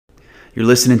You're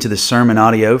listening to the sermon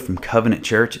audio from Covenant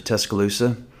Church at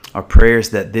Tuscaloosa. Our prayer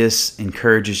is that this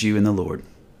encourages you in the Lord.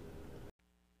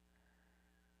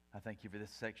 I thank you for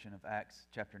this section of Acts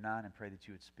chapter 9 and pray that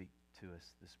you would speak to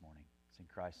us this morning. It's in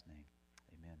Christ's name.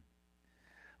 Amen.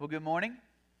 Well, good morning.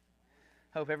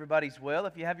 Hope everybody's well.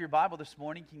 If you have your Bible this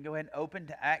morning, you can go ahead and open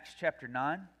to Acts chapter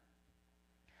 9.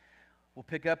 We'll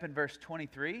pick up in verse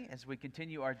 23 as we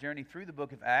continue our journey through the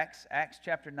book of Acts. Acts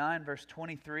chapter 9, verse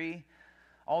 23,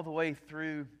 all the way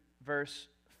through verse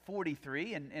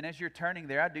 43. And as you're turning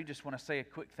there, I do just want to say a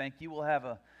quick thank you. We'll have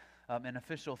an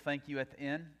official thank you at the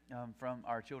end from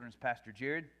our children's pastor,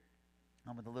 Jared,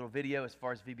 with a little video as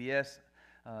far as VBS.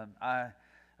 I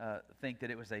think that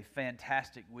it was a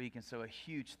fantastic week, and so a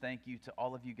huge thank you to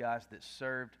all of you guys that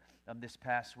served this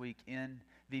past week in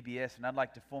VBS. And I'd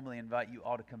like to formally invite you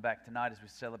all to come back tonight as we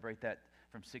celebrate that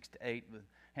from 6 to 8 with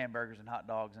hamburgers and hot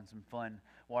dogs and some fun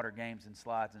water games and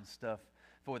slides and stuff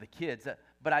for the kids.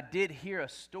 But I did hear a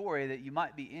story that you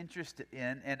might be interested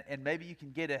in, and maybe you can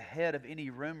get ahead of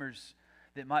any rumors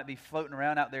that might be floating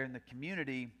around out there in the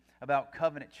community about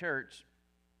Covenant Church.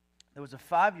 There was a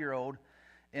 5-year-old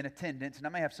in attendance, and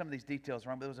I may have some of these details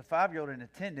wrong, but there was a 5-year-old in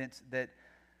attendance that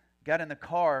got in the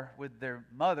car with their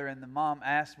mother, and the mom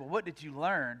asked, well, what did you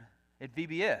learn at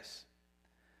VBS?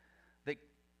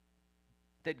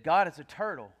 That God is a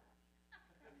turtle.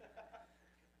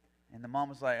 And the mom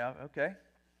was like, oh, okay.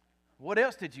 What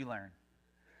else did you learn?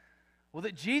 Well,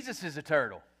 that Jesus is a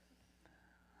turtle.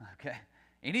 Okay.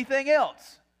 Anything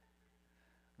else?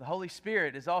 The Holy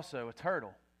Spirit is also a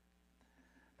turtle.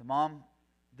 The mom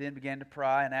then began to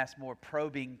pry and ask more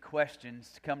probing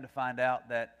questions to come to find out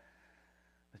that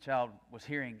the child was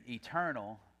hearing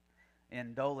eternal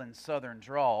in Dolan's southern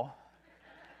drawl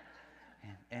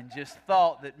and just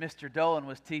thought that Mr. Dolan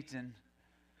was teaching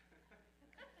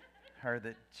her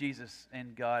that Jesus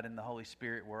and God and the Holy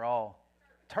Spirit were all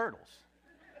turtles.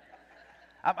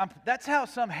 That's how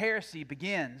some heresy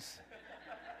begins.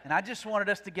 And I just wanted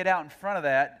us to get out in front of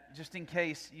that, just in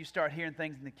case you start hearing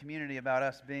things in the community about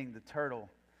us being the turtle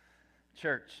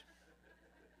church.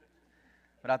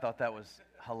 But I thought that was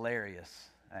hilarious,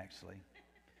 actually.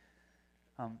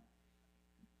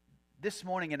 This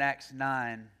morning in Acts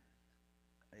 9,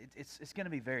 it's going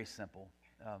to be very simple.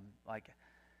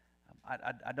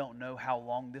 I don't know how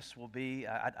long this will be.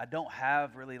 I don't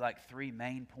have really like 3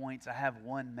 main points. I have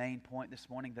one main point this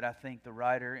morning that I think the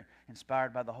writer,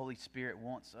 inspired by the Holy Spirit,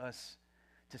 wants us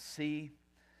to see.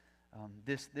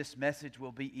 This message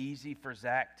will be easy for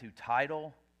Zach to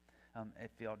title.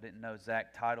 If y'all didn't know,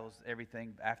 Zach titles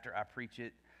everything after I preach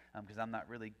it because I'm not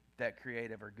really that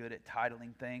creative or good at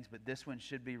titling things. But this one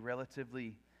should be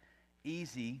relatively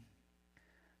easy.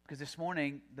 Because this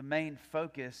morning, the main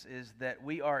focus is that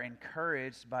we are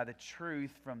encouraged by the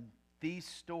truth from these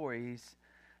stories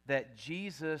that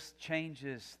Jesus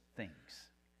changes things.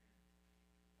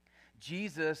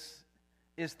 Jesus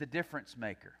is the difference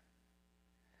maker.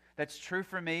 That's true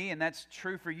for me, and that's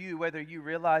true for you, whether you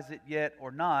realize it yet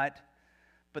or not.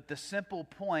 But the simple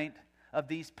point of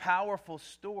these powerful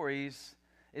stories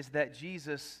is that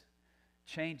Jesus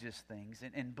changes things.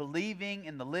 And believing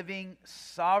in the living,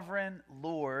 sovereign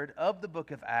Lord of the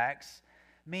book of Acts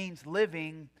means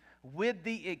living with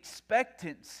the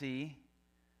expectancy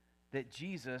that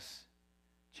Jesus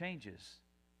changes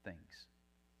things.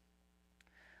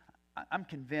 I'm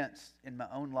convinced in my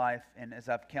own life, and as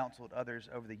I've counseled others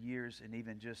over the years, and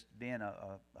even just being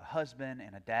a husband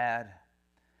and a dad,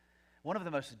 one of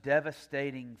the most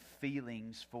devastating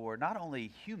feelings for not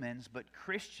only humans but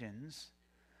Christians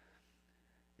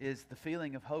is the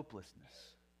feeling of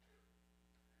hopelessness.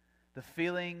 The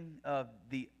feeling of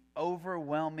the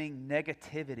overwhelming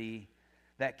negativity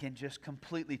that can just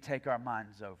completely take our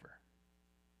minds over.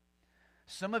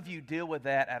 Some of you deal with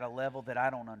that at a level that I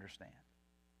don't understand.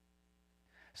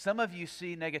 Some of you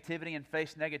see negativity and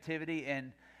face negativity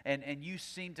and you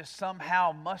seem to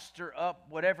somehow muster up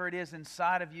whatever it is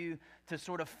inside of you to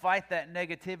sort of fight that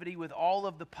negativity with all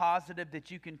of the positive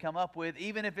that you can come up with,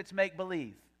 even if it's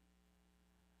make-believe.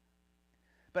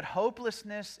 But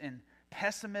hopelessness and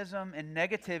pessimism and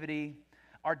negativity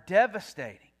are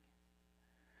devastating.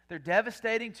 They're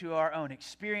devastating to our own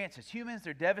experience as humans.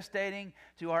 They're devastating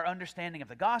to our understanding of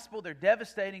the gospel. They're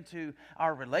devastating to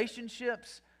our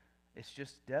relationships. It's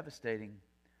just devastating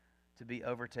to be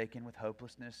overtaken with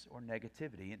hopelessness or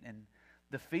negativity. And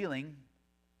the feeling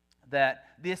that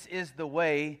this is the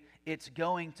way it's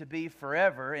going to be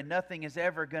forever and nothing is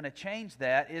ever going to change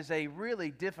that is a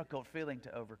really difficult feeling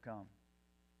to overcome.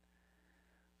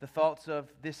 The thoughts of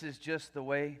this is just the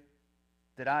way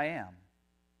that I am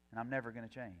and I'm never going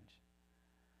to change.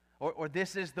 Or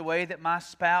this is the way that my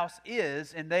spouse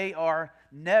is, and they are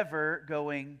never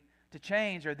going to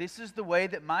change. Or this is the way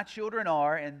that my children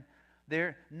are, and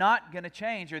they're not going to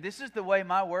change. Or this is the way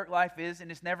my work life is,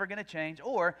 and it's never going to change.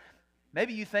 Or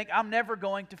maybe you think I'm never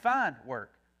going to find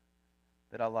work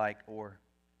that I like, or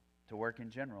to work in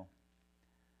general.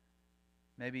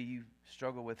 Maybe you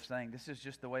struggle with saying, this is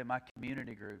just the way my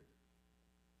community group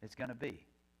is going to be,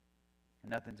 and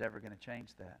nothing's ever going to change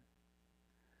that.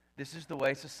 This is the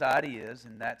way society is,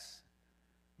 and that's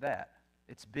that.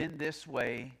 It's been this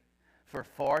way for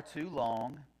far too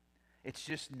long. It's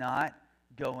just not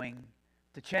going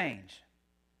to change.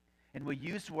 And we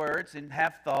use words and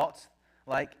have thoughts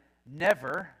like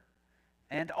never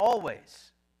and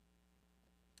always.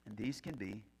 And these can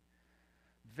be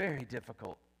very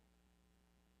difficult.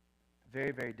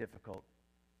 Very, very difficult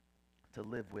to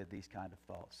live with these kind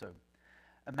of thoughts. So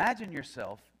imagine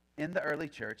yourself in the early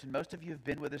church, and most of you have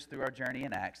been with us through our journey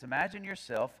in Acts. Imagine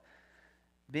yourself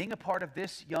being a part of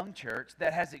this young church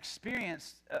that has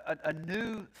experienced a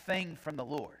new thing from the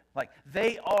Lord. Like,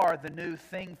 they are the new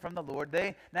thing from the Lord.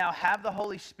 They now have the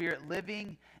Holy Spirit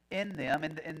living in them,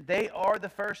 and they are the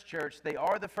first church. They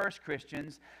are the first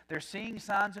Christians. They're seeing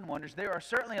signs and wonders. There are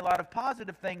certainly a lot of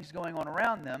positive things going on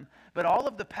around them, but all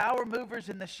of the power movers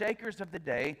and the shakers of the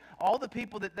day, all the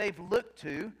people that they've looked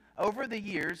to over the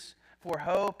years for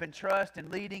hope and trust and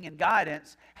leading and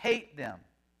guidance, hate them.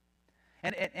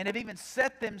 And have even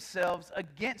set themselves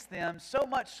against them, so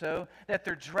much so that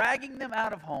they're dragging them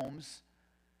out of homes,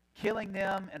 killing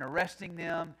them and arresting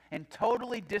them and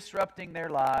totally disrupting their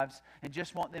lives, and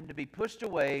just want them to be pushed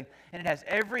away. And it has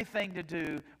everything to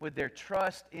do with their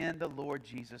trust in the Lord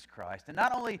Jesus Christ. And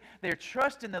not only their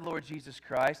trust in the Lord Jesus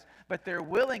Christ, but their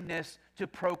willingness to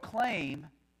proclaim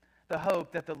the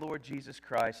hope that the Lord Jesus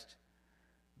Christ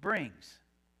brings.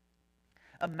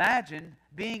 Imagine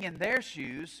being in their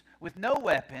shoes with no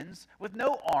weapons, with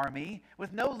no army,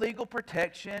 with no legal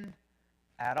protection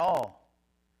at all.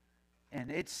 And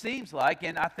it seems like,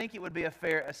 and I think it would be a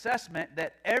fair assessment,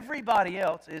 that everybody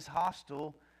else is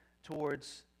hostile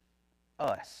towards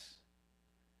us.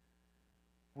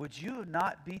 Would you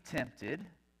not be tempted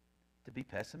to be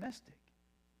pessimistic?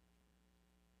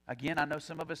 Again, I know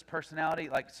some of us personality,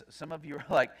 like some of you are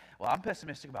like, well, I'm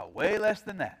pessimistic about way less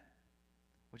than that,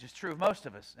 which is true of most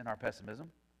of us in our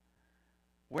pessimism.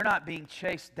 We're not being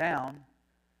chased down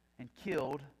and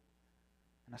killed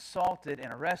and assaulted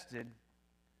and arrested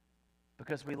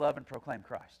because we love and proclaim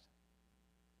Christ.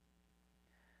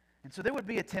 And so there would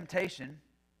be a temptation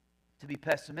to be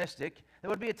pessimistic. There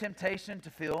would be a temptation to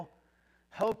feel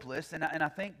hopeless. And I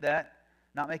think that,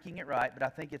 not making it right, but I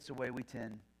think it's the way we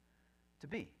tend to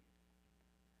be.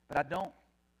 But I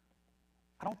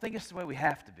don't think it's the way we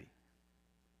have to be.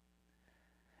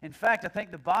 In fact, I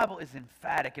think the Bible is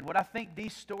emphatic, and what I think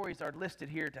these stories are listed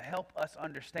here to help us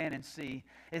understand and see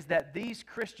is that these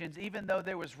Christians, even though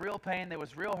there was real pain, there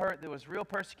was real hurt, there was real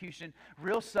persecution,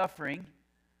 real suffering,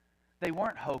 they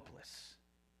weren't hopeless.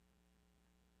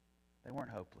 They weren't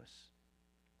hopeless.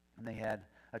 And they had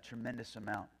a tremendous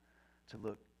amount to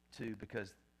look to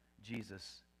because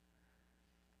Jesus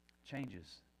changes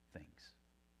things.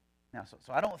 Now, so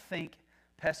I don't think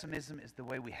pessimism is the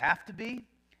way we have to be.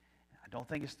 I don't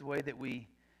think it's the way that we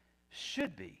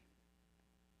should be.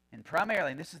 And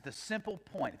primarily, and this is the simple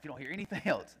point, if you don't hear anything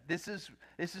else, this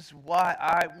is why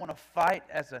I want to fight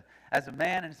as a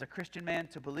man and as a Christian man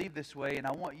to believe this way, and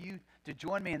I want you to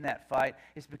join me in that fight,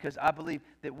 is because I believe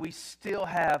that we still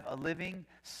have a living,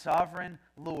 sovereign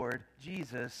Lord,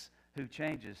 Jesus, who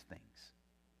changes things.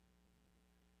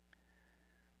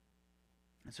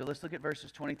 And so let's look at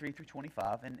verses 23 through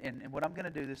 25. And what I'm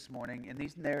going to do this morning in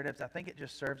these narratives, I think it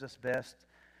just serves us best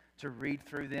to read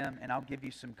through them, and I'll give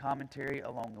you some commentary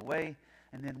along the way,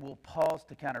 and then we'll pause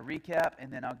to kind of recap,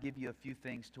 and then I'll give you a few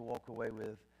things to walk away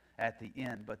with at the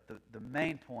end. But the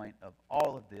main point of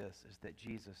all of this is that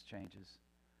Jesus changes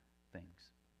things.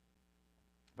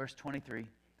 Verse 23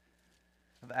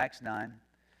 of Acts 9.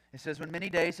 It says, when many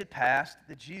days had passed,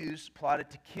 the Jews plotted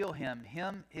to kill him.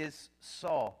 Him is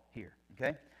Saul here,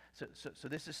 okay? So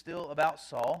this is still about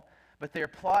Saul, but their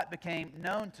plot became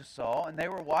known to Saul, and they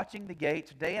were watching the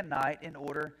gates day and night in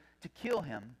order to kill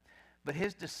him. But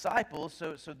his disciples,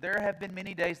 so there have been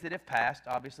many days that have passed,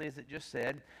 obviously, as it just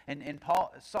said, and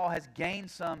Saul has gained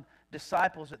some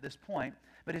disciples at this point,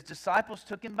 but his disciples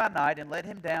took him by night and let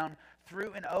him down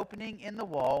through an opening in the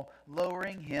wall,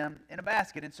 lowering him in a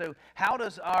basket. And so how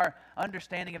does our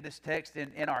understanding of this text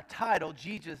in our title,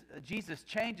 Jesus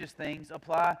Changes Things,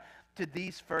 apply to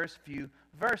these first few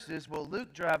verses? Well,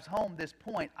 Luke drives home this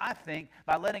point, I think,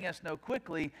 by letting us know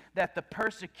quickly that the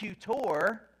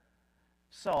persecutor,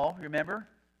 Saul, remember,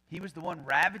 he was the one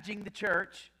ravaging the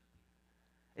church,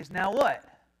 is now what?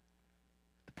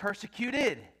 The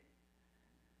persecuted.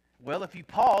 Well, if you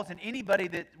pause, and anybody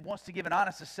that wants to give an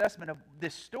honest assessment of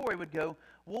this story would go,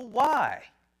 well, why?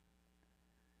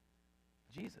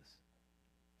 Jesus.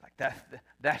 Like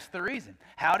that's the reason.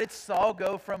 How did Saul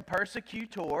go from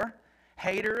persecutor,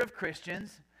 hater of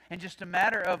Christians, in just a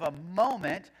matter of a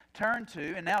moment, turn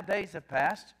to, and now days have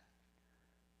passed,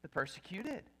 the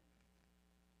persecuted?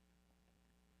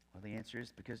 Well, the answer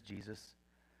is because Jesus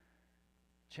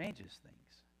changes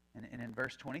things. And in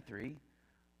verse 23,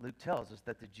 Luke tells us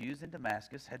that the Jews in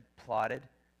Damascus had plotted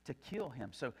to kill him.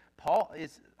 So Paul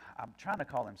is, I'm trying to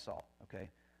call him Saul, okay?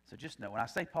 So just know, when I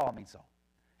say Paul, I mean Saul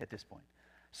at this point.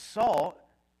 Saul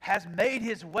has made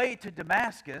his way to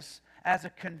Damascus as a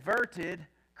converted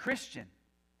Christian.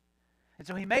 And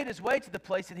so he made his way to the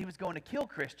place that he was going to kill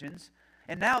Christians.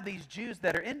 And now these Jews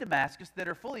that are in Damascus that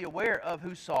are fully aware of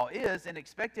who Saul is and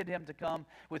expected him to come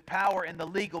with power and the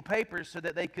legal papers so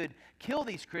that they could kill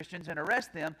these Christians and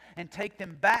arrest them and take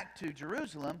them back to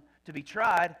Jerusalem to be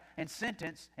tried and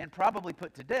sentenced and probably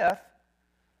put to death,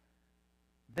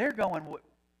 they're going,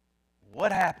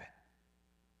 what happened?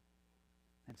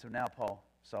 And so now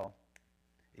Saul,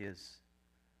 is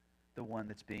the one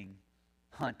that's being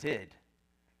hunted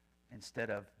instead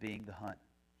of being the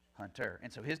hunter.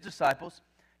 And so his disciples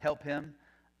help him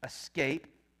escape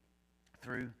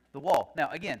through the wall. Now,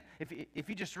 again, if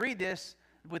you just read this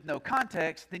with no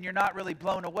context, then you're not really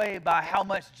blown away by how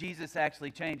much Jesus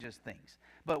actually changes things.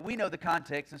 But we know the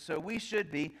context, and so we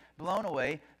should be blown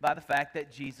away by the fact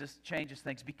that Jesus changes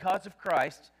things. Because of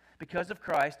Christ,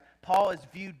 Paul is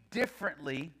viewed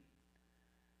differently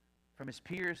from his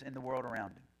peers in the world around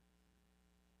him.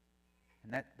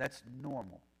 And that's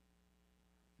normal.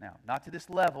 Now, not to this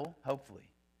level, hopefully,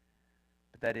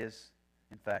 but that is,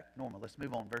 in fact, normal. Let's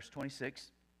move on. Verse 26.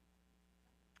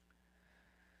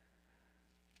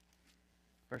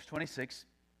 Verse 26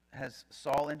 has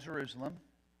Saul in Jerusalem.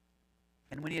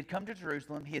 And when he had come to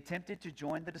Jerusalem, he attempted to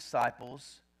join the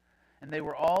disciples, and they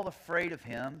were all afraid of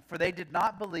him, for they did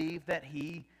not believe that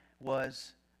he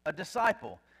was a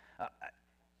disciple.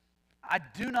 I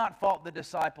do not fault the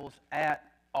disciples at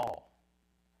all.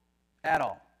 At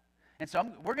all. And so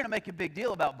we're going to make a big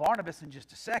deal about Barnabas in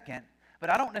just a second, but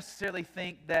I don't necessarily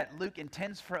think that Luke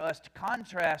intends for us to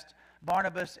contrast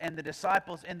Barnabas and the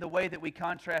disciples in the way that we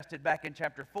contrasted back in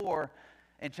chapter 4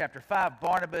 and chapter 5,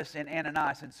 Barnabas and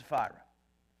Ananias and Sapphira.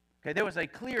 Okay, there was a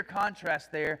clear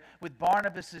contrast there with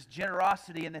Barnabas'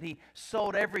 generosity in that he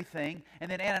sold everything,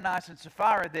 and then Ananias and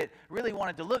Sapphira that really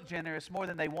wanted to look generous more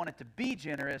than they wanted to be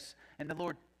generous, and the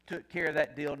Lord took care of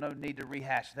that deal. No need to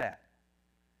rehash that.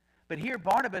 But here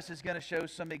Barnabas is going to show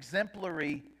some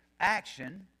exemplary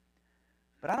action,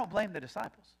 but I don't blame the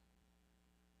disciples.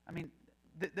 I mean,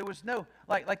 there was no,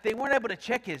 like they weren't able to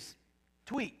check his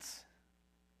tweets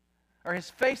or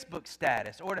his Facebook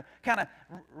status or to kind of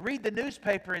read the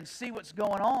newspaper and see what's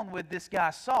going on with this guy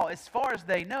Saul. As far as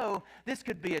they know, this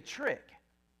could be a trick.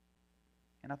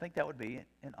 And I think that would be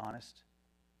an honest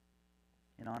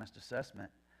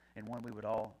assessment, and one we would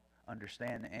all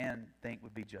understand and think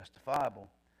would be justifiable.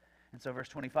 And so verse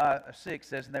 6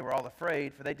 says, and they were all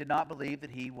afraid, for they did not believe that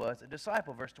he was a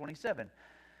disciple. Verse 27.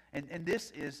 And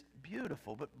this is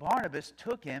beautiful. But Barnabas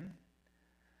took him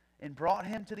and brought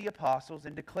him to the apostles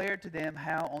and declared to them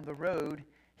how on the road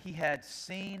he had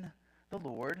seen the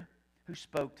Lord who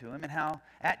spoke to him, and how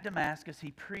at Damascus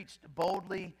he preached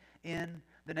boldly in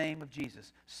the name of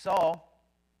Jesus. Saul,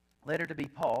 later to be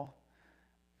Paul,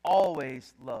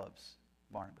 always loves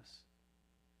Barnabas.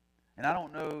 And I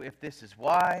don't know if this is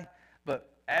why,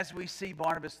 but as we see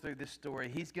Barnabas through this story,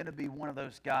 he's going to be one of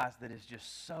those guys that is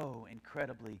just so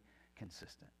incredibly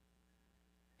consistent.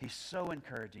 He's so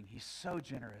encouraging. He's so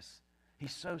generous.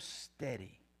 He's so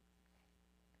steady.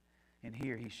 And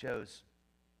here he shows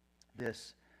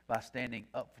this by standing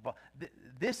up for Paul.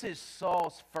 This is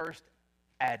Saul's first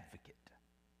advocate.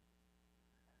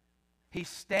 He's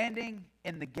standing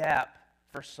in the gap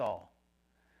for Saul.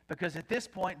 Because at this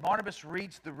point, Barnabas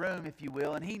reads the room, if you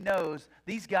will, and he knows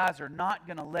these guys are not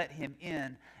going to let him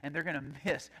in, and they're going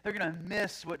to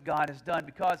miss what God has done.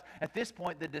 Because at this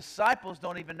point, the disciples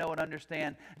don't even know and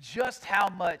understand just how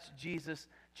much Jesus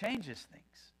changes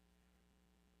things.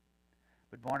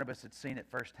 But Barnabas had seen it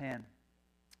firsthand.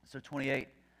 So 28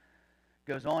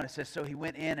 goes on. It says, so he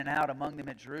went in and out among them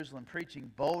at Jerusalem,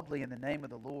 preaching boldly in the name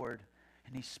of the Lord.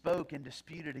 And he spoke and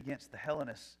disputed against the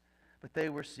Hellenists, but they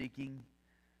were seeking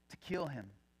to kill him.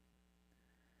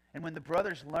 And when the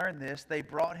brothers learned this, they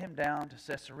brought him down to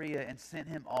Caesarea and sent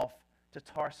him off to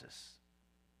Tarsus.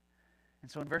 And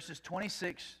so in verses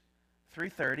 26 through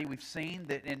 30, we've seen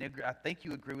that, and I think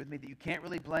you agree with me, that you can't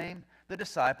really blame the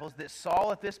disciples, that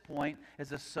Saul at this point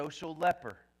is a social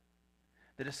leper.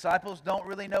 The disciples don't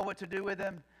really know what to do with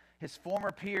him. His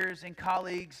former peers and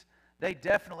colleagues, they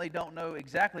definitely don't know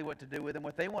exactly what to do with him.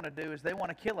 What they want to do is they want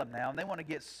to kill him now, and they want to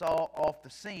get Saul off the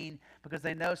scene because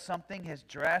they know something has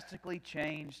drastically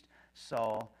changed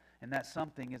Saul, and that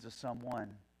something is a someone,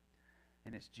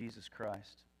 and it's Jesus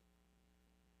Christ.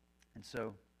 And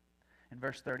so, in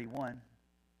verse 31,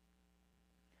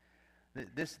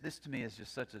 this to me is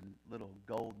just such a little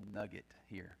gold nugget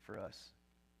here for us.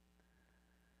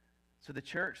 So the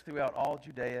church throughout all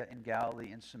Judea and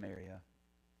Galilee and Samaria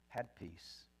had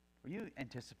peace. Were you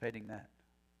anticipating that?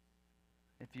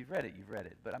 If you've read it, you've read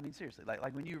it. But I mean, seriously,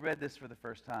 like when you read this for the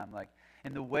first time, like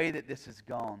in the way that this has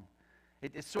gone,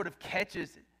 it sort of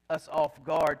catches us off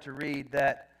guard to read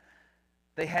that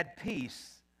they had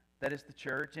peace, that is the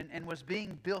church, and was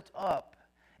being built up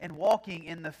and walking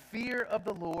in the fear of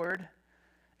the Lord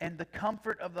and the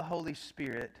comfort of the Holy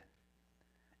Spirit.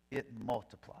 It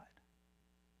multiplied.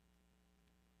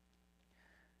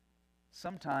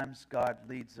 Sometimes God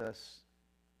leads us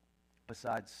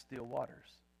beside still waters.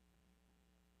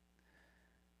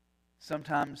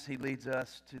 Sometimes He leads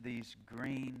us to these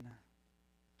green,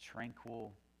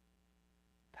 tranquil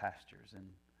pastures and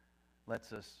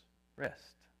lets us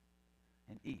rest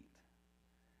and eat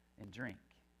and drink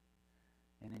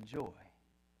and enjoy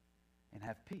and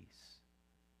have peace.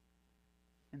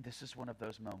 And this is one of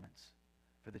those moments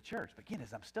for the church. But again,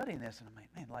 as I'm studying this, and I'm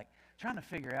like, man, like trying to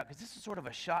figure out, because this is sort of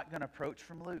a shotgun approach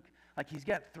from Luke. Like he's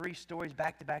got 3 stories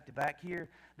back to back to back here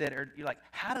that are, you're like,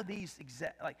 how do these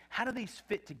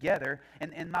fit together?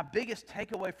 And my biggest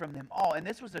takeaway from them all, and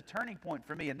this was a turning point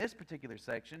for me in this particular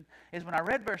section, is when I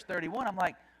read verse 31, I'm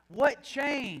like, what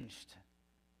changed?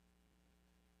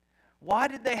 Why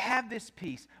did they have this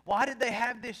peace? Why did they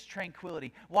have this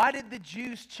tranquility? Why did the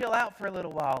Jews chill out for a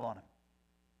little while on him?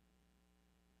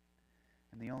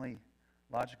 And the only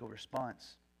logical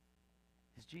response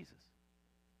is Jesus.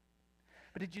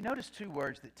 But did you notice 2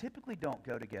 words that typically don't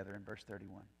go together in verse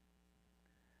 31?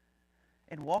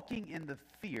 And walking in the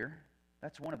fear,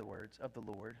 that's one of the words, of the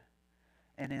Lord,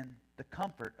 and in the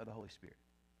comfort of the Holy Spirit.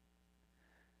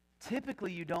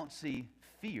 Typically you don't see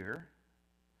fear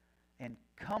and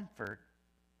comfort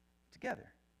together.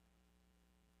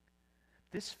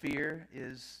 This fear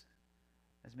is,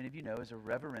 as many of you know, is a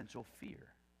reverential fear.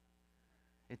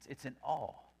 It's an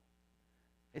awe.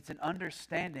 It's an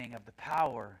understanding of the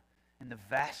power and the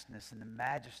vastness and the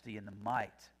majesty and the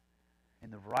might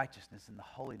and the righteousness and the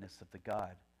holiness of the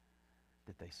God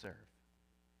that they serve.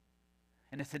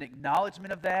 And it's an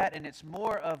acknowledgement of that, and it's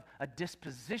more of a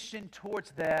disposition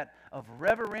towards that of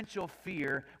reverential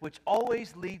fear, which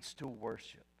always leads to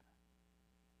worship.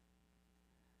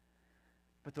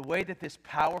 But the way that this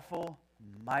powerful,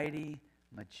 mighty,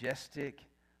 majestic,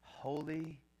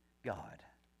 holy God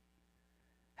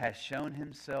has shown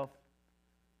Himself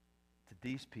to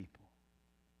these people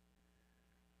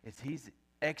is He's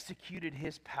executed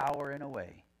His power in a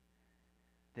way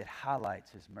that highlights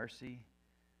His mercy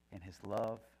and His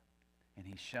love, and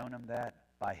He's shown them that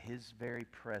by His very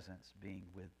presence being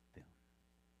with them.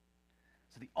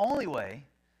 So the only way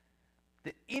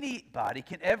that anybody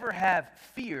can ever have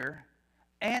fear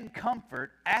and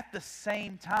comfort at the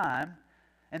same time,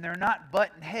 and they're not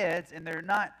butting heads and they're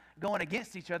not going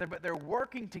against each other, but they're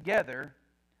working together,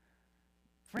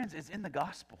 friends, is in the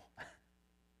gospel.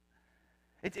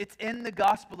 It's in the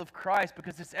gospel of Christ,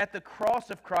 because it's at the cross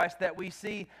of Christ that we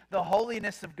see the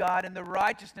holiness of God and the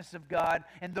righteousness of God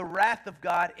and the wrath of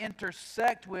God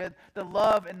intersect with the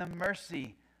love and the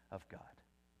mercy of God.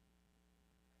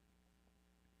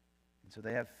 And so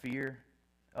they have fear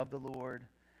of the Lord,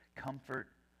 comfort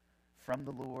from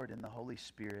the Lord and the Holy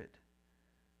Spirit.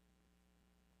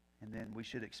 And then we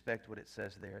should expect what it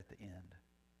says there at the end.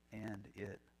 And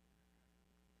it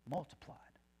multiplied.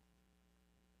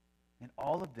 And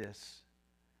all of this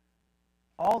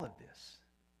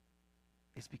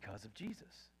is because of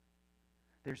Jesus.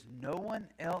 There's no one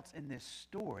else in this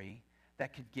story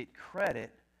that could get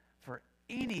credit for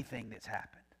anything that's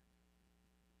happened.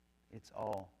 It's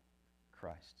all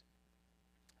Christ.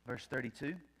 Verse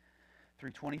 32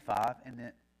 through 25, and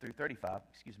then through 35,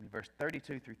 verse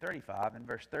 32 through 35, and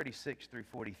verse 36 through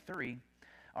 43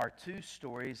 are 2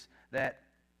 stories that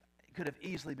could have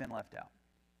easily been left out.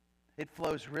 It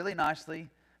flows really nicely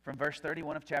from verse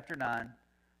 31 of chapter 9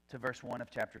 to verse 1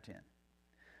 of chapter 10.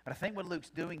 But I think what Luke's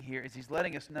doing here is he's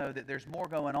letting us know that there's more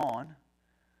going on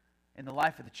in the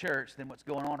life of the church than what's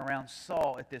going on around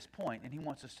Saul at this point. And he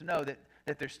wants us to know that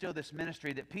there's still this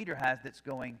ministry that Peter has that's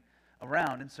going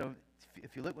around. And so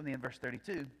if you look with me in verse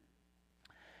 32,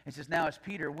 It says, now as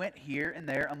Peter went here and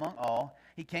there among all,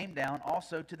 he came down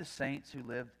also to the saints who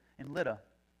lived in Lydda.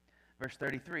 Verse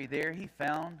 33, there he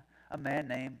found a man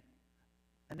named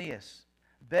Aeneas,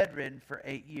 bedridden for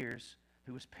 8 years,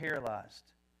 who was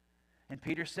paralyzed. And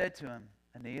Peter said to him,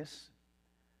 Aeneas,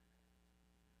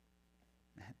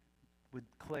 with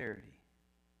clarity,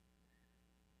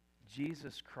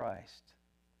 Jesus Christ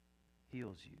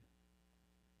heals you.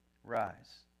 Rise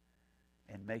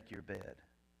and make your bed.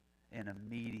 And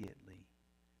immediately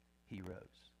he rose.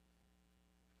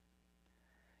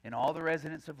 And all the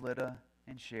residents of Lydda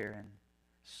and Sharon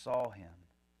saw him,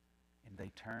 and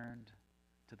they turned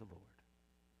to the Lord.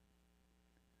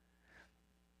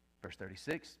 Verse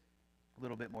 36, a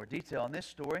little bit more detail on this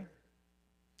story.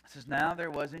 It says, now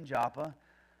there was in Joppa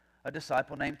a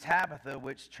disciple named Tabitha,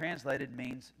 which translated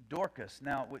means Dorcas.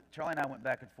 Now, Charlie and I went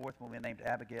back and forth when we named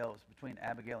Abigail. It was between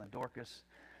Abigail and Dorcas.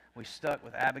 We stuck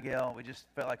with Abigail. We just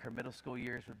felt like her middle school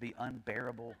years would be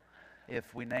unbearable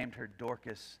if we named her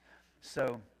Dorcas.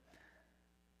 So,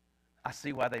 I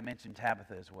see why they mentioned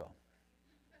Tabitha as well.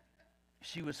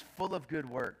 She was full of good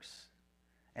works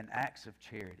and acts of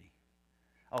charity.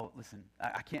 Oh, listen,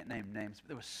 I can't name names, but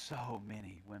there were so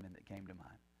many women that came to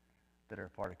mind that are a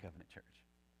part of Covenant Church.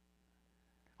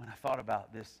 When I thought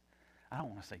about this, I don't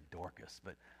want to say Dorcas,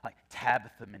 but like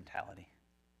Tabitha mentality.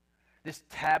 This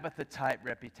Tabitha-type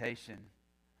reputation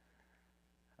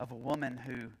of a woman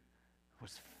who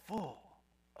was full,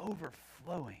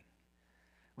 overflowing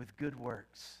with good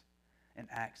works and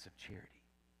acts of charity.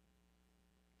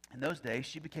 In those days,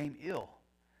 she became ill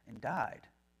and died.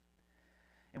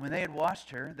 And when they had washed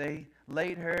her, they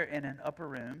laid her in an upper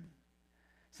room.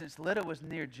 Since Lydda was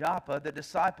near Joppa, the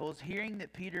disciples, hearing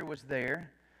that Peter was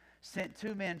there, sent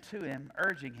 2 men to him,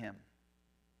 urging him,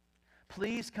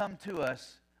 please come to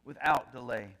us without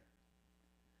delay.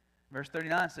 Verse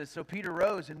 39 says, so Peter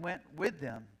rose and went with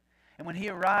them. And when he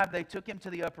arrived, they took him to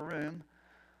the upper room.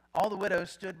 All the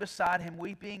widows stood beside him,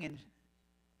 weeping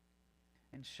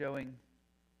and showing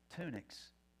tunics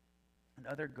and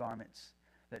other garments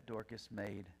that Dorcas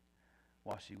made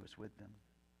while she was with them.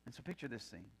 And so picture this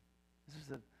scene. This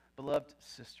is a beloved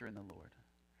sister in the Lord.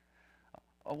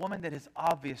 A woman that has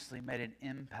obviously made an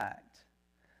impact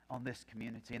on this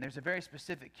community. And there's a very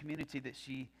specific community that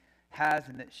she has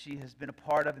and that she has been a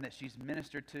part of and that she's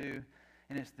ministered to.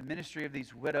 And it's the ministry of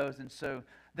these widows. And so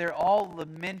they're all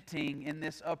lamenting in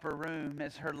this upper room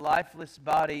as her lifeless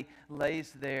body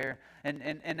lays there. And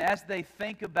as they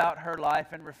think about her life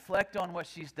and reflect on what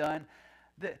she's done,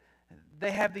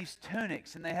 they have these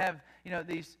tunics and they have,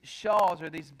 these shawls or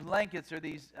these blankets or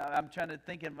these, I'm trying to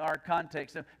think in our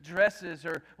context, of dresses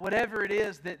or whatever it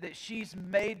is that she's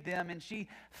made them, and she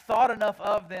thought enough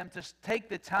of them to take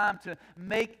the time to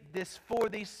make this for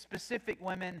these specific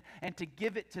women and to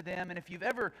give it to them. And if you've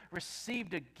ever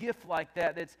received a gift like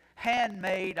that that's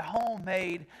handmade,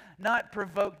 homemade, not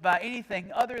provoked by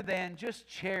anything other than just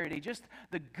charity, just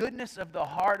the goodness of the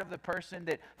heart of the person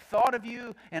that thought of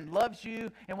you and loves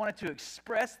you and wanted to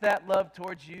express that love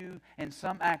towards you in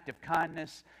some act of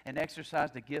kindness and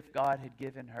exercise the gift God had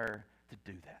given her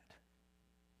to do that.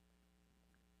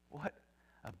 What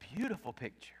a beautiful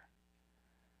picture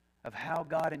of how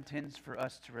God intends for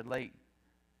us to relate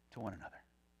to one another.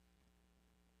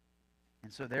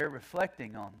 And so they're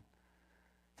reflecting on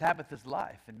Tabitha's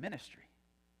life and ministry.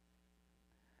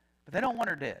 But they don't want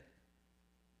her dead.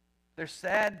 They're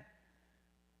sad.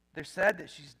 They're sad that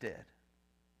she's dead.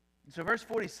 And so verse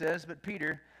 40 says, but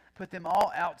Peter put them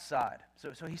all outside.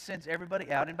 So he sends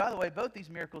everybody out. And by the way, both these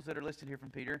miracles that are listed here from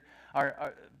Peter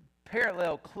are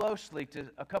parallel closely to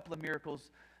a couple of miracles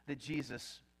that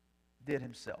Jesus did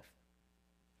himself.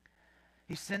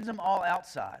 He sends them all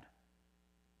outside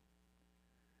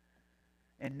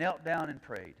and knelt down and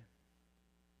prayed.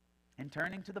 And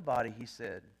turning to the body, he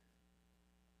said,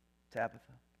 Tabitha,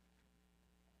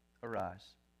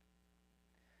 arise.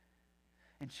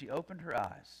 And she opened her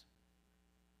eyes.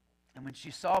 And when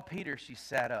she saw Peter, she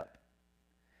sat up.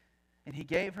 And he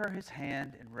gave her his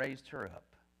hand and raised her up.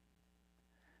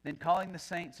 Then calling the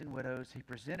saints and widows, he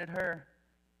presented her,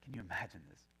 can you imagine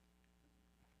this?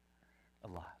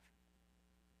 Alive.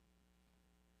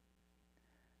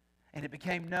 And it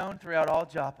became known throughout all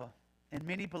Joppa, and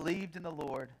many believed in the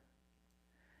Lord.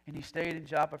 And he stayed in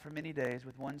Joppa for many days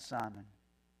with one Simon,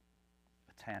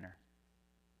 a tanner.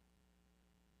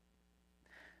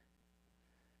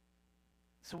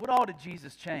 So what all did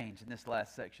Jesus change in this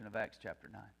last section of Acts chapter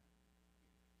 9?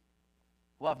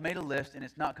 Well, I've made a list, and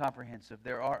it's not comprehensive.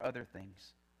 There are other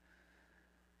things.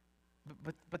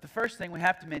 But the first thing we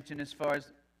have to mention as far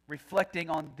as reflecting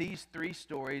on these 3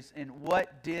 stories and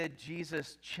what did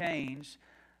Jesus change,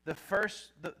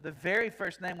 the very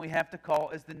first name we have to call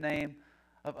is the name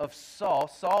of Saul.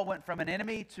 Saul went from an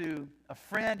enemy to a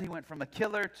friend. He went from a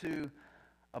killer to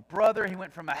a brother. He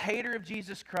went from a hater of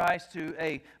Jesus Christ to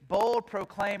a bold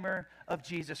proclaimer of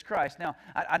Jesus Christ. Now,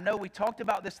 I know we talked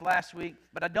about this last week,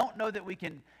 but I don't know that we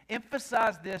can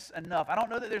emphasize this enough. I don't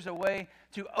know that there's a way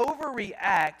to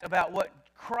overreact about what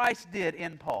Christ did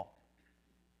in Paul.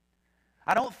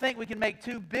 I don't think we can make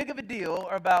too big of a deal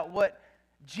about what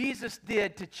Jesus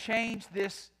did to change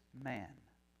this man.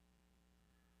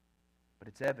 But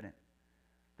it's evident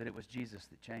that it was Jesus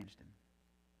that changed him.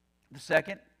 The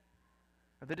second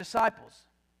are the disciples.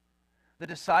 The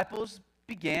disciples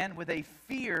began with a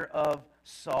fear of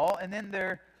Saul, and then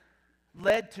they're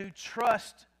led to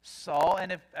trust Saul.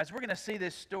 And as we're going to see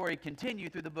this story continue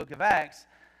through the book of Acts,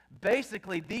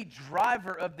 basically the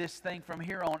driver of this thing from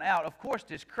here on out, of course,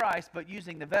 is Christ, but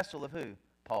using the vessel of who?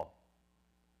 Paul.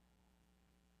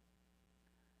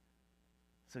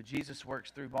 So Jesus works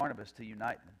through Barnabas to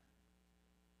unite them.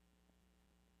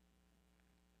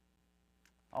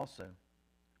 Also,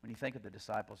 when you think of the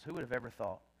disciples, who would have ever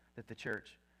thought that the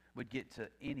church would get to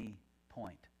any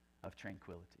point of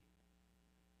tranquility?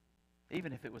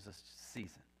 Even if it was a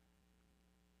season.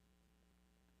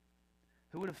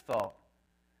 Who would have thought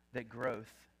that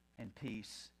growth and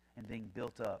peace and being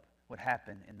built up would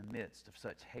happen in the midst of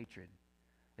such hatred,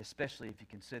 especially if you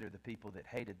consider the people that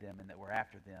hated them and that were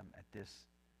after them at this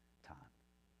time?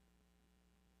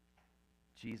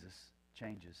 Jesus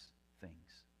changes things.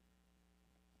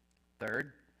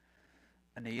 Third,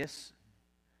 Aeneas,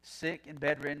 sick and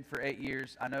bedridden for 8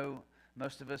 years. I know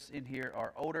most of us in here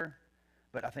are older,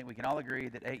 but I think we can all agree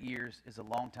that 8 years is a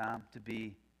long time to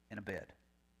be in a bed.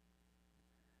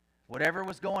 Whatever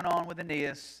was going on with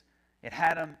Aeneas, it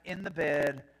had him in the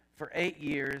bed for 8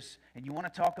 years. And you want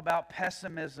to talk about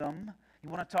pessimism, you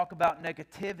want to talk about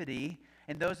negativity.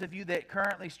 And those of you that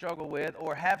currently struggle with,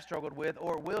 or have struggled with,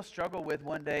 or will struggle with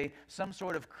one day, some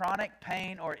sort of chronic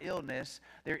pain or illness,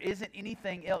 there isn't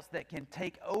anything else that can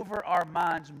take over our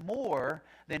minds more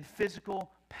than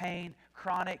physical pain,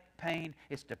 chronic pain.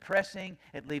 It's depressing.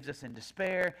 It leaves us in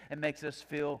despair. It makes us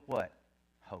feel what?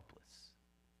 Hopeless.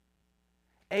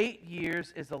 8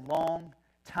 years is a long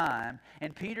time.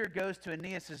 And Peter goes to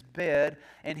Aeneas' bed,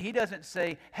 and he doesn't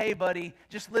say, hey, buddy,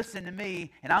 just listen to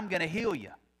me, and I'm going to heal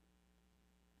you.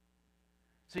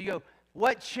 So you go,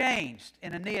 what changed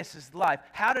in Aeneas' life?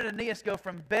 How did Aeneas go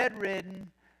from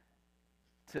bedridden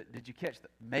to, did you catch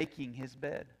making his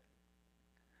bed?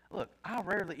 Look, I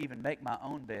rarely even make my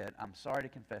own bed. I'm sorry to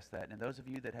confess that. And those of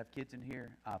you that have kids in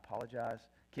here, I apologize.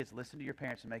 Kids, listen to your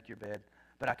parents and make your bed.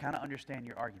 But I kind of understand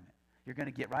your argument. You're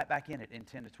going to get right back in it in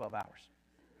 10 to 12 hours.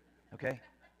 Okay?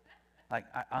 Like,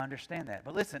 I understand that.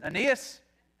 But listen, Aeneas,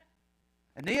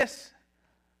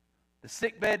 the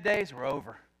sick bed days were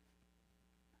over.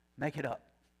 Make it up.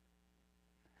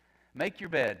 Make your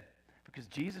bed, because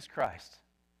Jesus Christ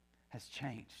has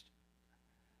changed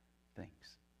things.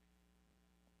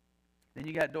 Then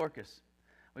you got Dorcas.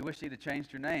 We wish he'd have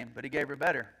changed her name, but he gave her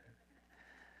better.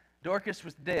 Dorcas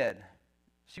was dead.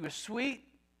 She was sweet,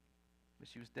 but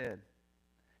she was dead.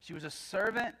 She was a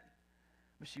servant,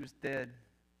 but she was dead.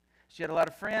 She had a lot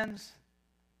of friends,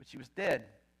 but she was dead.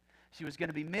 She was going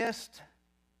to be missed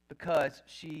because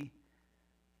she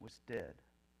was dead.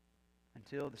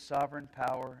 Until the sovereign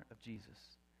power of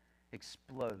Jesus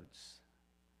explodes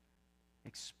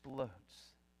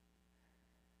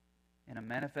in a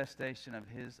manifestation of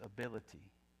his ability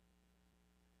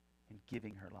in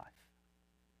giving her life.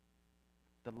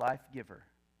 The life giver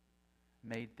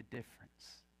made the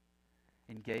difference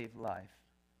and gave life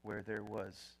where there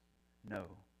was no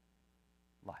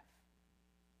life.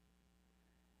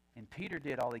 And Peter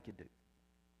did all he could do.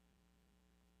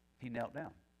 He knelt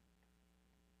down.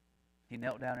 He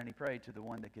knelt down and he prayed to the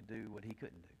one that could do what he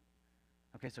couldn't do.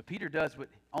 Okay, so Peter does what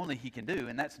only he can do,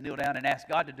 and that's kneel down and ask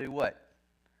God to do what?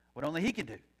 What only he can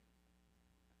do.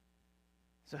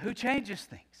 So who changes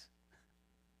things?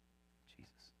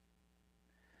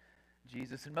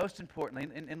 Jesus. And most importantly,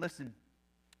 and listen,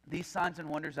 these signs and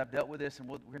wonders, I've dealt with this, and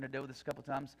we're going to deal with this a couple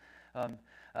times.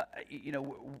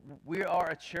 We are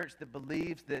a church that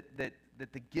believes that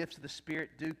the gifts of the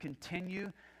Spirit do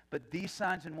continue. But these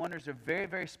signs and wonders are very,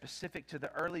 very specific to the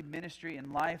early ministry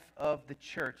and life of the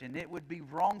church. And it would be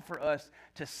wrong for us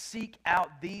to seek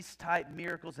out these type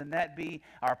miracles and that be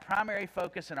our primary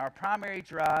focus and our primary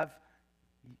drive.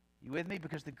 You with me?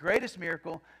 Because the greatest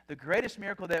miracle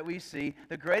that we see,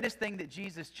 the greatest thing that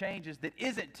Jesus changes that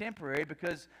isn't temporary,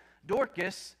 because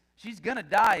Dorcas, she's going to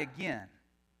die again.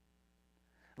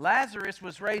 Lazarus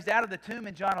was raised out of the tomb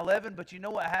in John 11, but you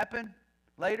know what happened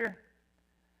later?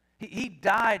 He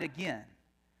died again.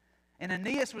 And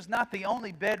Aeneas was not the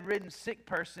only bedridden sick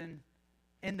person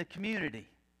in the community.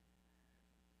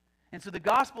 And so the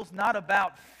gospel's not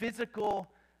about physical,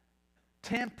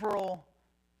 temporal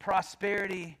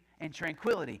prosperity and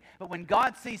tranquility. But when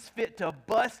God sees fit to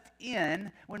bust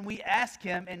in, when we ask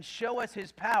Him and show us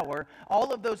His power,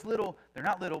 all of those they're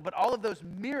not little, but all of those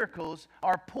miracles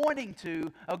are pointing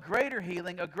to a greater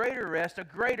healing, a greater rest, a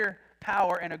greater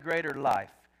power, and a greater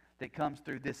life that comes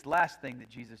through this last thing that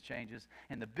Jesus changes.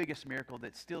 And the biggest miracle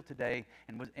that's still today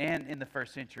and in the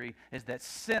first century is that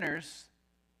sinners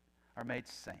are made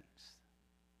saints.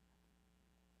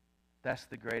 That's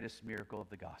the greatest miracle of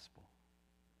the gospel.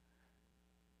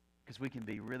 Because we can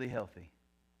be really healthy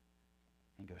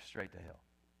and go straight to hell.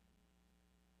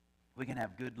 We can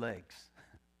have good legs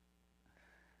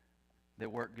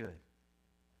that work good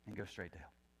and go straight to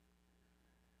hell.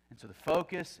 And so the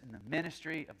focus and the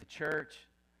ministry of the church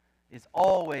is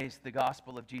always the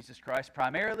gospel of Jesus Christ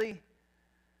primarily,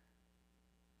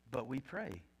 but we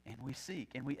pray and we seek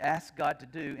and we ask God to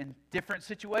do in different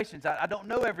situations. I don't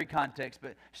know every context,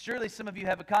 but surely some of you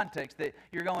have a context that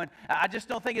you're going, I just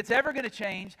don't think it's ever going to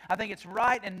change. I think it's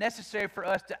right and necessary for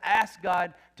us to ask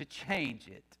God to change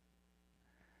it,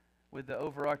 with the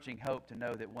overarching hope to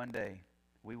know that one day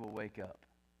we will wake up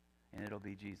and it'll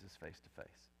be Jesus face to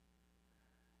face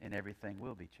and everything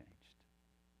will be changed.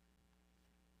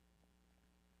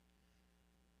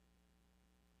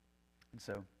 And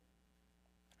so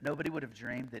nobody would have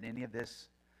dreamed that any of this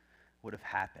would have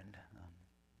happened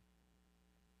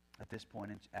at this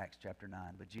point in Acts chapter 9.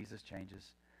 But Jesus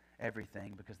changes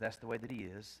everything because that's the way that He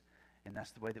is, and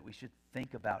that's the way that we should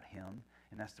think about Him,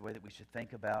 and that's the way that we should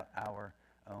think about our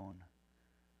own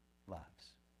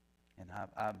lives. And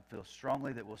I feel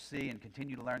strongly that we'll see and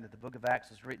continue to learn that the book of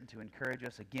Acts was written to encourage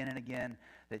us again and again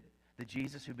that the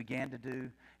Jesus who began to do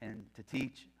and to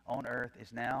teach on earth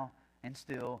is now and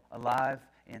still alive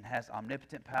and has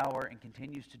omnipotent power and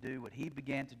continues to do what He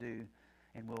began to do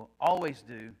and will always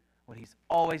do what He's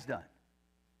always done.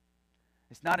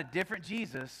 It's not a different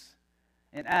Jesus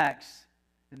in Acts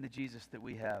than the Jesus that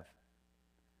we have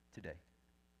today.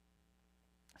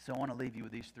 So I want to leave you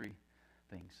with these three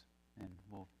things, and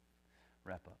we'll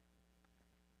wrap up.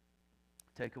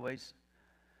 Takeaways: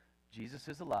 Jesus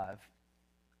is alive,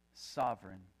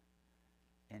 sovereign,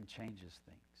 and changes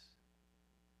things.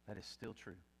 That is still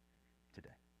true today.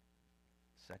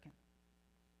 Second,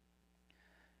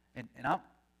 and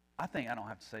I think I don't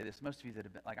have to say this. Most of you that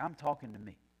have been, I'm talking to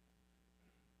me.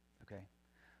 Okay?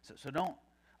 So don't,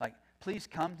 please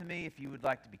come to me if you would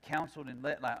like to be counseled and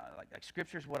let,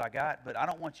 Scripture's what I got, but I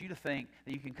don't want you to think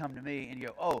that you can come to me and you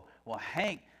go, oh, well,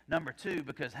 Hank, number two,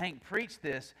 because Hank preached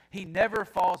this, he never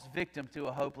falls victim to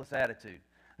a hopeless attitude.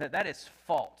 That is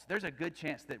false. There's a good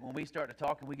chance that when we start to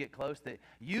talk and we get close that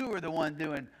you are the one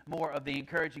doing more of the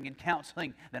encouraging and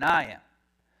counseling than I am.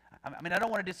 I mean, I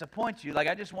don't want to disappoint you.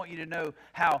 I just want you to know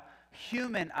how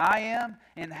human I am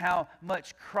and how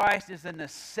much Christ is a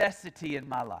necessity in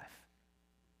my life.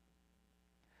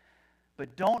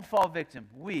 But don't fall victim.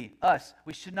 We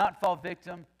should not fall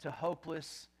victim to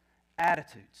hopeless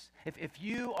attitudes. If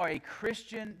you are a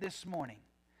Christian this morning,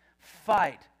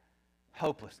 fight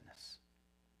hopelessness.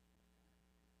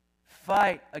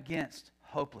 Fight against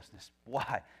hopelessness.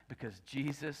 Why? Because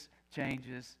Jesus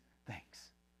changes things.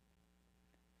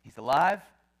 He's alive,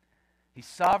 He's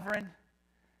sovereign,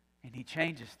 and He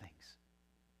changes things.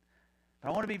 But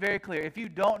I want to be very clear. If you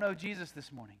don't know Jesus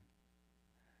this morning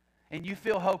and you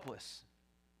feel hopeless,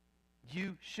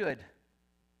 you should.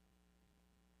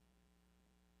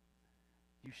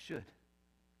 You should.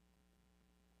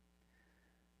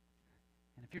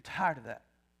 And if you're tired of that,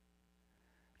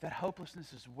 that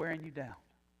hopelessness is wearing you down,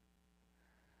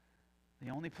 the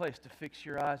only place to fix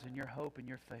your eyes and your hope and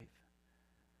your faith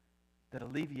that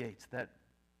alleviates that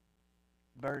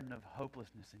burden of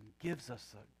hopelessness and gives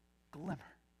us a glimmer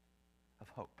of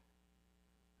hope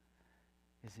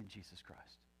is in Jesus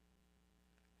Christ.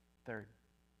 Third,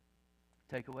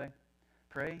 takeaway: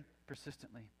 pray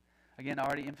persistently. Again, I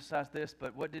already emphasized this,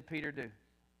 but what did Peter do?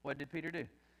 What did Peter do?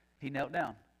 He knelt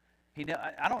down.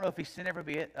 I don't know if he sent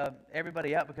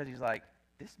everybody out because he's like,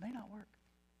 this may not work.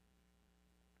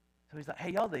 So he's like,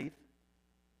 hey, y'all leave.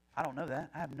 I don't know that.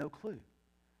 I have no clue.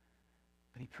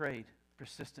 But he prayed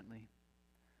persistently.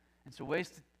 And so ways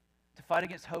to fight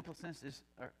against hopelessness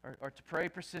are to pray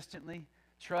persistently,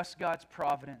 trust God's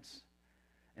providence,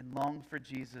 and long for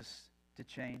Jesus to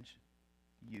change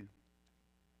you.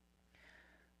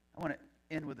 I want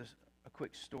to end with a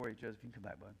quick story. Joseph, you can come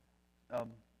back, bud.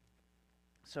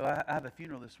 So I have a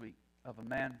funeral this week of a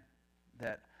man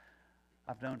that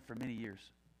I've known for many years.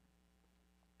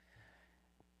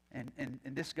 And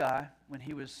this guy, when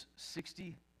he was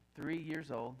 63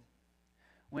 years old,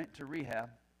 went to rehab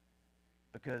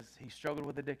because he struggled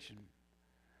with addiction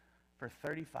for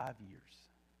 35 years.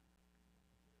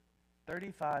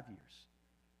 35 years.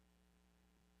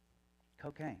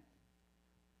 Cocaine.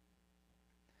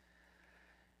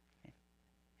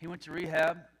 He went to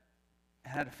rehab,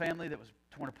 had a family that was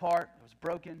torn apart, that was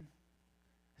broken.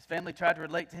 His family tried to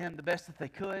relate to him the best that they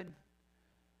could,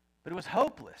 but it was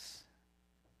hopeless.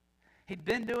 He'd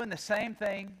been doing the same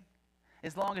thing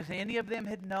as long as any of them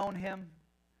had known him.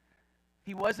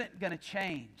 He wasn't going to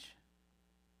change.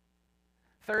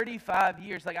 35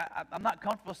 years. Like I'm not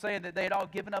comfortable saying that they had all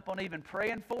given up on even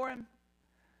praying for him,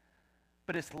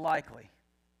 but it's likely.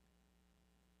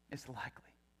 It's likely.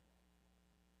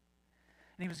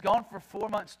 And he was gone for 4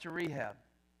 months to rehab.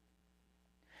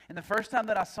 And the first time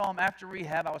that I saw him after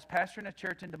rehab, I was pastoring a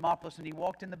church in Demopolis, and he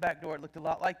walked in the back door. It looked a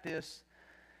lot like this.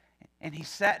 And he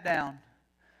sat down.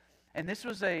 And this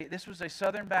was a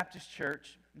Southern Baptist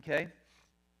church, okay?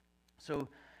 So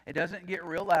it doesn't get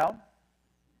real loud.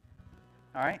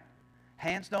 All right?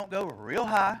 Hands don't go real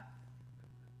high.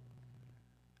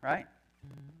 Right?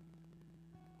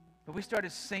 But we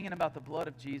started singing about the blood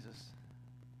of Jesus.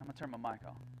 I'm going to turn my mic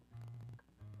off.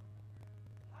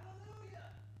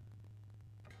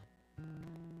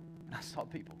 And I saw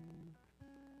people.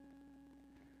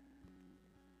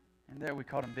 And there we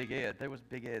called him Big Ed. There was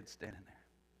Big Ed standing there.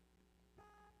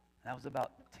 That was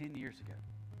about 10 years ago.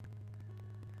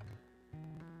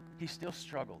 He still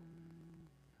struggled.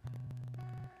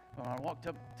 When I walked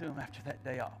up to him after that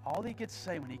day, all he could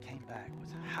say when he came back was,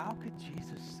 how could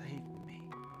Jesus save me?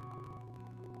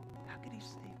 How could he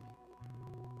save me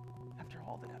after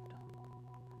all that I've done?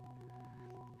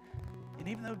 And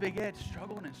even though Big Ed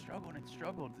struggled and struggled and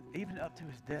struggled, even up to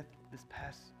his death this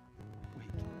past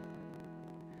week,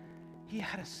 he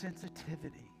had a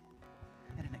sensitivity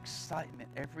and an excitement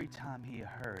every time he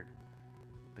heard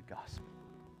the gospel.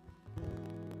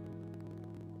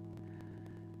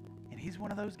 And he's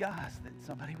one of those guys that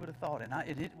somebody would have thought, and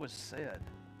it was said,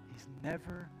 he's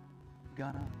never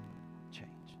gonna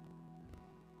change.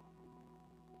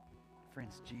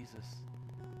 Friends, Jesus,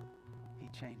 he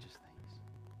changes things.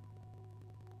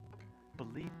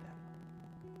 Believe that.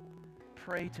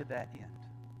 Pray to that end.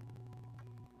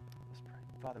 Let's pray.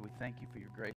 Father, we thank you for your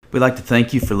grace. We'd like to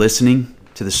thank you for listening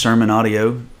to the sermon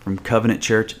audio from Covenant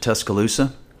Church at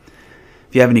Tuscaloosa.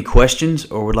 If you have any questions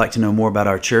or would like to know more about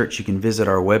our church, you can visit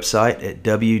our website at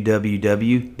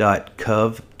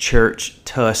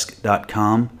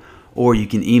www.covchurchtusk.com, or you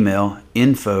can email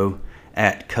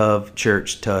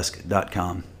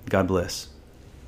info@covchurchtusk.com. God bless.